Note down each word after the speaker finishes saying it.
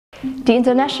The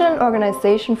International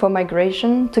Organization for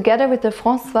Migration, together with the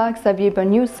François-Xavier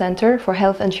Bagnoud Center for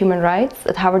Health and Human Rights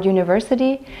at Harvard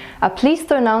University, are pleased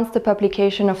to announce the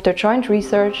publication of their joint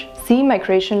research, See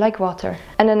Migration Like Water,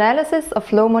 an analysis of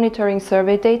flow monitoring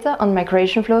survey data on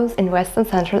migration flows in West and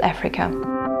Central Africa.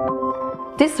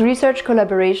 This research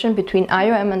collaboration between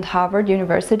IOM and Harvard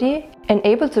University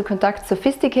enabled to conduct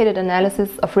sophisticated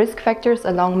analysis of risk factors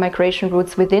along migration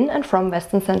routes within and from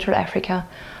West and Central Africa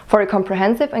for a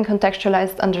comprehensive and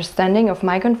contextualized understanding of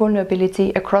migrant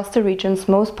vulnerability across the region's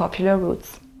most popular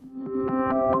routes.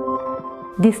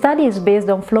 The study is based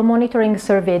on flow monitoring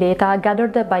survey data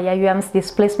gathered by IOM's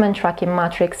displacement tracking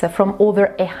matrix from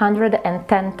over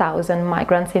 110,000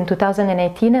 migrants in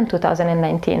 2018 and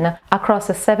 2019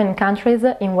 across 7 countries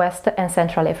in West and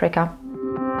Central Africa.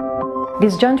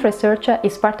 This joint research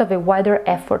is part of a wider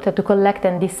effort to collect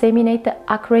and disseminate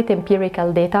accurate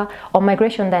empirical data on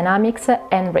migration dynamics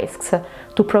and risks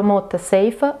to promote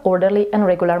safe, orderly and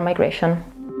regular migration.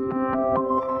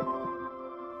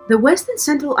 The West and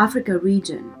Central Africa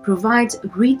region provides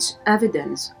rich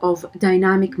evidence of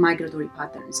dynamic migratory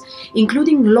patterns,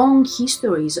 including long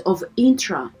histories of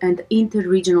intra- and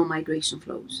inter-regional migration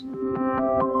flows.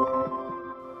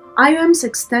 IOM's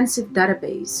extensive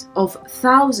database of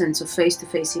thousands of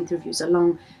face-to-face interviews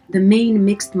along the main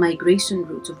mixed migration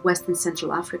routes of West and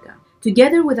Central Africa,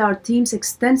 together with our team's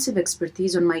extensive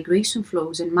expertise on migration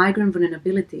flows and migrant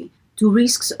vulnerability to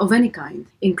risks of any kind,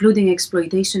 including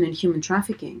exploitation and human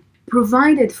trafficking,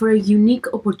 provided for a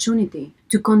unique opportunity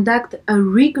to conduct a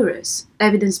rigorous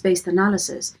evidence-based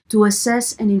analysis to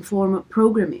assess and inform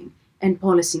programming and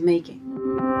policy making.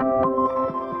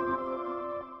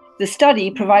 The study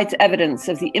provides evidence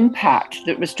of the impact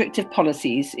that restrictive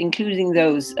policies, including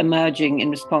those emerging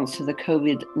in response to the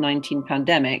COVID-19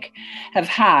 pandemic, have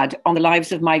had on the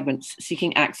lives of migrants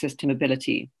seeking access to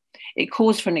mobility. It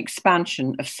calls for an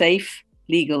expansion of safe,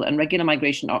 legal and regular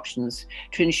migration options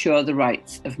to ensure the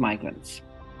rights of migrants.